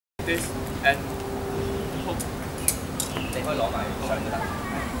this and hook. 你可以攞埋上都得。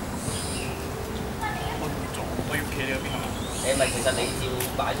我要企呢邊係嘛？咪其實你照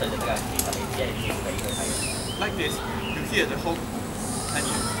擺上就得㗎，其實你只係照俾佢睇。Like this, you hear the hook and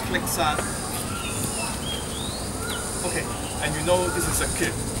you click sun. Okay, and you know this is a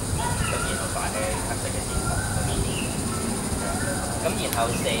cube. 咁然後擺喺黑色嘅箭頭嗰邊。咁然後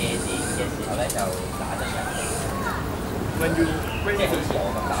射箭嘅時候咧就打得上。When you raise 即係好似我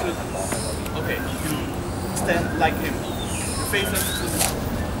咁打得上網嗰邊。Okay, you stand like him. You face him to the left.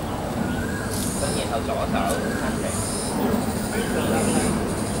 咁然後左手伸直。係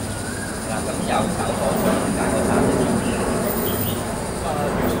啦，咁右手攞出加個三隻箭。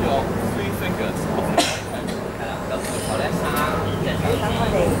Use your 3 fingers of the right hand. 係啦，咁然後咧三隻手指跟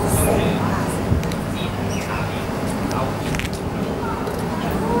住箭下邊勾住。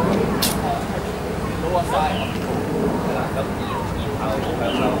Lower side of the bow. 係啦，咁然後向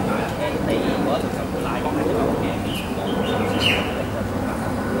後打，你嗰度就冇拉緊喺後嘅面部，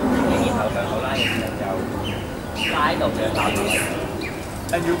然後向後拉嘅時候就拉到嘅打到位。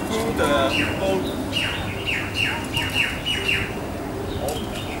And you pull the bow.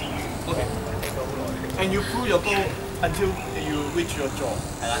 Okay. And you pull your bow until you reach your jaw.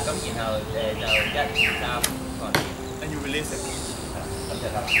 係啦，咁然後就1、2、3個字。And you release it. 係啦，咁就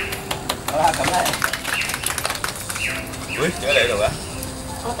得啦。好啦，咁咧。喂，點解你喺度嘅？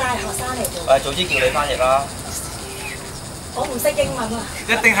我帶學生嚟做。早知叫你翻譯啦。我唔識英文啊。一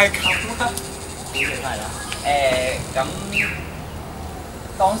定係咁啦。係啦。咁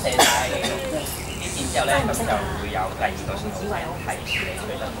當射晒啲箭之後咧，咁就會有第二個信號提示你取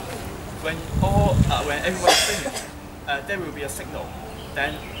得。When everyone finishes, there will be a signal.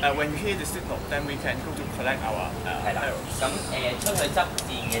 Then when you hear the signal, then we can go to collect our arrows. 咁出去執箭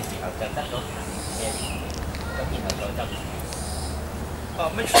嘅時候就得咗嘅，咁然後再執。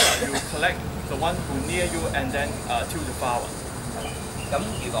Make sure you collect the one who near you and then to the far one. 咁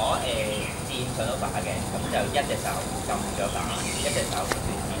如果箭上到靶嘅，咁就一隻手撳咗靶，一隻手斷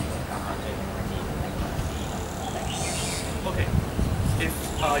箭打最後箭。Okay. If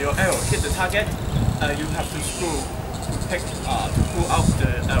your arrow hit the target, you have to screw to pull out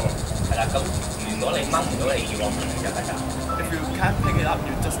the arrow. 係啦，咁如果你掹唔到，你叫我掹就得㗎。If you can't pick it up,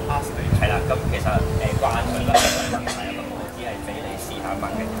 you just ask me. 係啦，咁其實慣佢啦，係啊，咁我只係俾你試下掹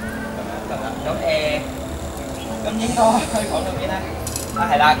嘅，咁樣得啦。咁應該講到邊咧？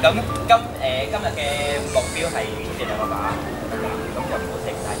係啦，咁今日嘅目標係射兩個靶，咁就唔好食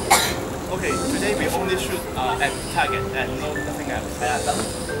晒嘢。Okay, today we only shoot at target and nothing else. 係啦，咁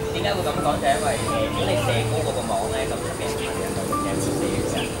點解會咁講？就係因為如果你射高嗰個網咧，咁出邊嘅人就會驚射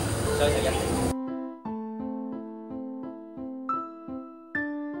嘅，所以就一定。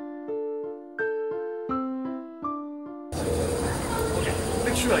Okay,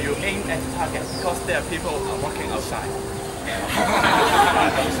 make sure you aim at the target because there are people walking outside.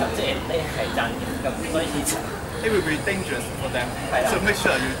 咁即係呢係真嘅，咁所以就。It will be dangerous for them. So make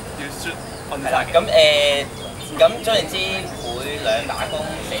sure you shoot on the target. 咁總言之，每2把弓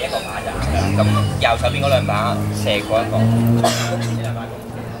射一個靶就啱㗎。咁右手邊嗰2把射過一個，呢2把弓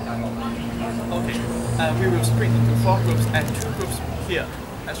加個靶。Okay. We will split into 4 groups and 2 groups here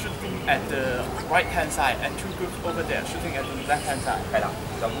shooting at the right hand side and 2 groups over there shooting at the left hand side. 係啦，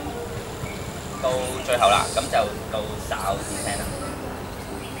咁到最後啦，咁就到哨子聲啦。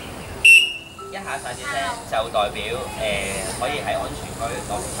一下哨子聲就代表可以喺安全區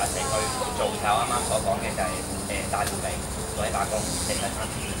攞其他社區做晒啱啱所講嘅就係打條尾攞一把弓射晒3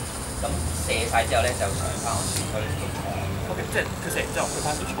次，咁射晒之後咧就上翻安全區做床。OK， 即係佢射完之後佢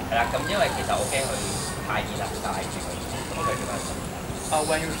翻到床。係啦，咁因為其實我驚佢太熱啦，曬住佢。OK， 叫翻床。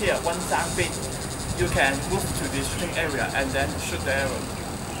When you hear one sound beat, you can move to the shooting area and then shoot the arrow.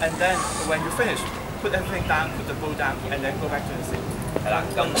 And then when you finish, put everything down, put the bow down, and then go back to the seat. 係啦，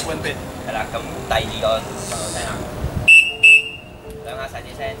咁 one bit。係啦，咁第2個信號聲啦，2下哨子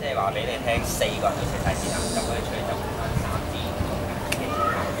聲，即係話俾你聽4個人都射晒箭啦，就可以出去就換翻3支嘅。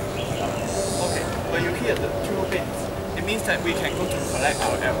Okay, when you hear the 2 bits, it means that we can go to collect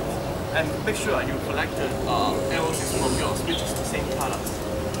our arrows. And make sure you collect the arrows from yours, which is the same colors.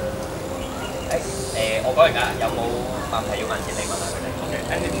 我講完㗎，有冇問題要問先？你問下佢哋。Okay,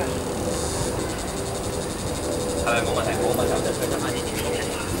 anytime. 係咪冇問題？冇問題就推翻啲箭。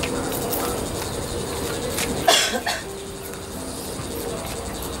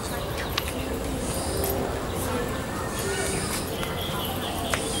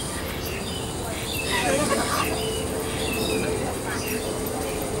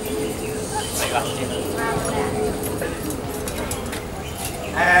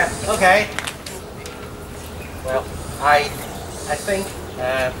Okay. Well, I think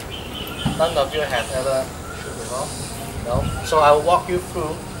and none of you have ever shoot before? No? So I'll walk you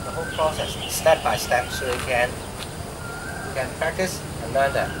through the whole process, step by step, so you can practice and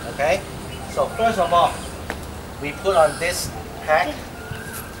learn that, okay? So first of all, we put on this pack,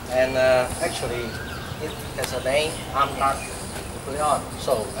 and actually it has a name, arm guard, to put it on.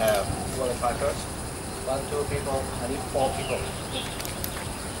 So you want to try first? 1, 2 people, I need 4 people.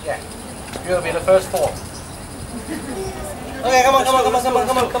 Yeah, you'll be the first 4. Okay, come on. 1,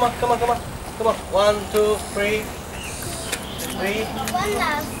 2, 3.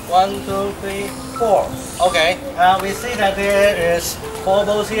 1, 2, 3, 4. Okay, we see that there is 4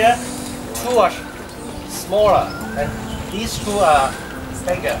 balls here. 2 are smaller, and these 2 are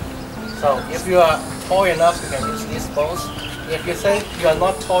bigger. So if you are tall enough, you can use these balls. If you think you are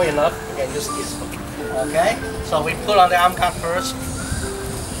not tall enough, you can use this ball. Okay, so we put on the arm guard first.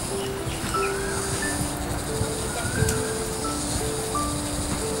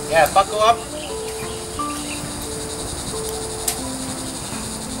 Yeah, buckle up.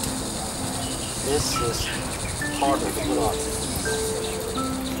 This is harder to put on.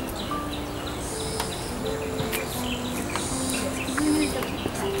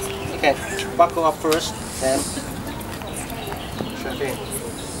 You can buckle up first, then strap in.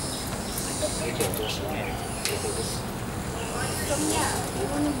 You can just do this.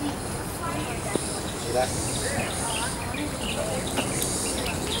 See that?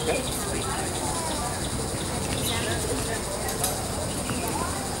 Okay.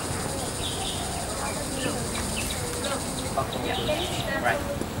 Right.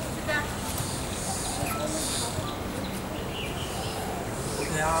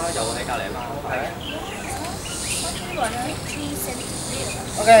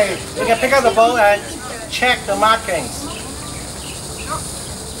 Okay, you can pick up the ball and check the markings.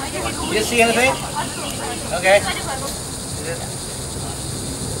 Do you see anything? Okay.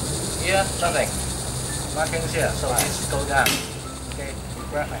 Here, nothing. Markings here, so let's go down. Okay,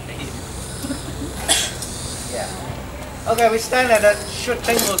 grab my feet. Yeah. Okay, we stand at a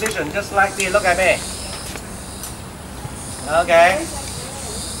shooting position, just like me. Look at me. Okay.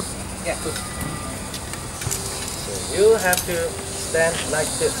 Yeah, good. So you have to stand like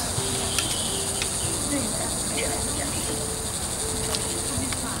this.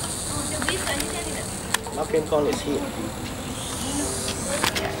 Marking cone is here.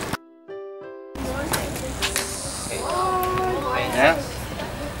 Yeah.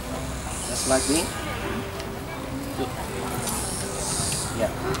 Just like me. Good. Yeah.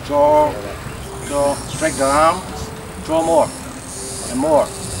 Draw, strike the arm, draw more, and more,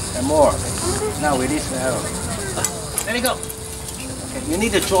 and more. Now release the arrow. Let it go. Okay, you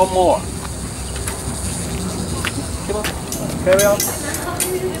need to draw more. Keep on. Carry on.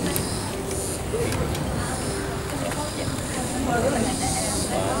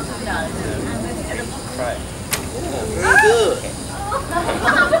 Try. Very good.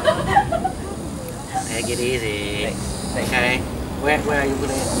 Take it easy. Okay. Where are you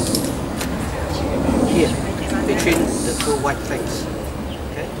putting it? Here, between the 2 white things.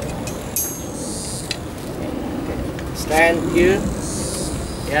 Okay. Okay. Stand here.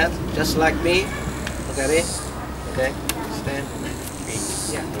 Yeah, just like me. Look at it. Okay. Stand.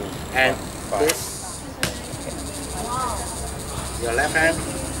 Yeah. And this. Your left hand,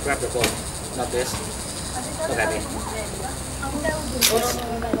 grab the ball. Not this. Look at me.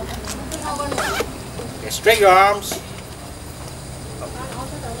 Okay, straight your arms.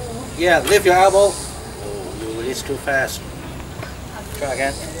 Yeah, lift your elbow. Oh, you release too fast. Try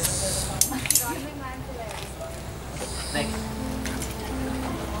again. Next.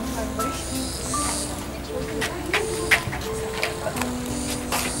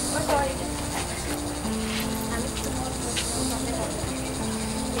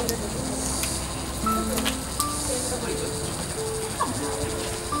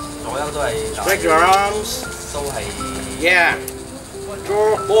 Break your arms. Yeah.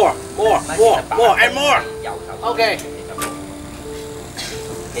 Draw more, and more. Okay.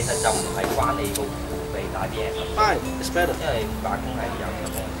 Fine, it's better.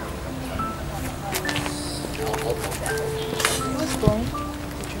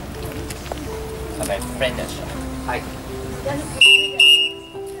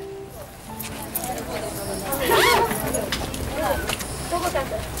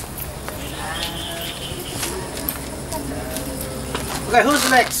 Okay, who's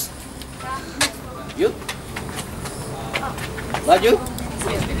next? You? Not you?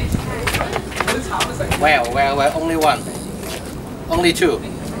 Well, only one. Only 2. 1,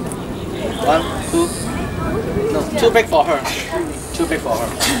 2. No, too big for her. Too big for her.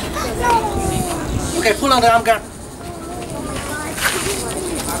 Okay, pull on the arm guard.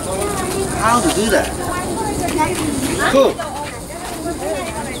 how to do that. Cool.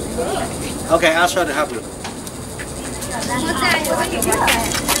 Okay, I'll try to help you.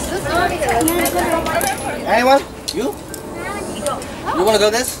 Anyone? You? You want to go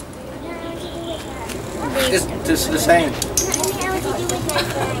this? It's the same.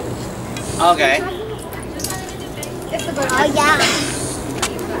 Okay.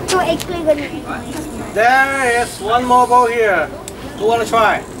 There is one more ball here. Who want to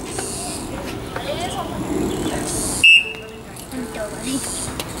try?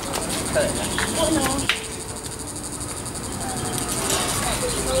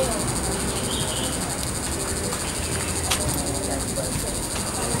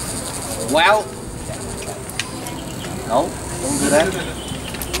 Well, no, don't do that.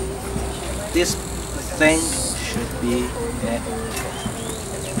 This thing should be here.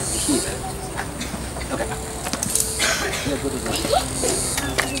 Okay. Yeah, good as well.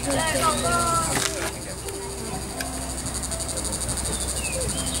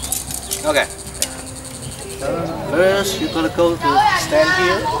 Okay. First, you gotta go to stand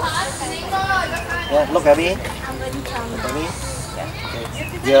here. Yeah, look at me. Look at me.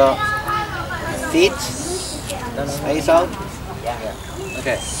 Okay. Your feet space out. Yeah.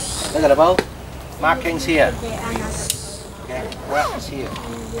 Okay. Look at the ball. Markings here. Okay. Grab is here.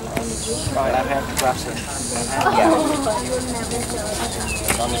 Right, left hand grabs it. Yeah.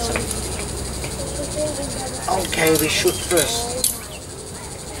 Okay, we shoot first.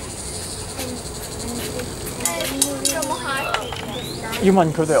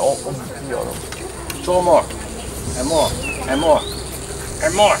 Draw more. And more. And more.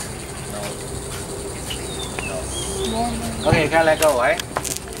 And more. Okay, you can let go, right?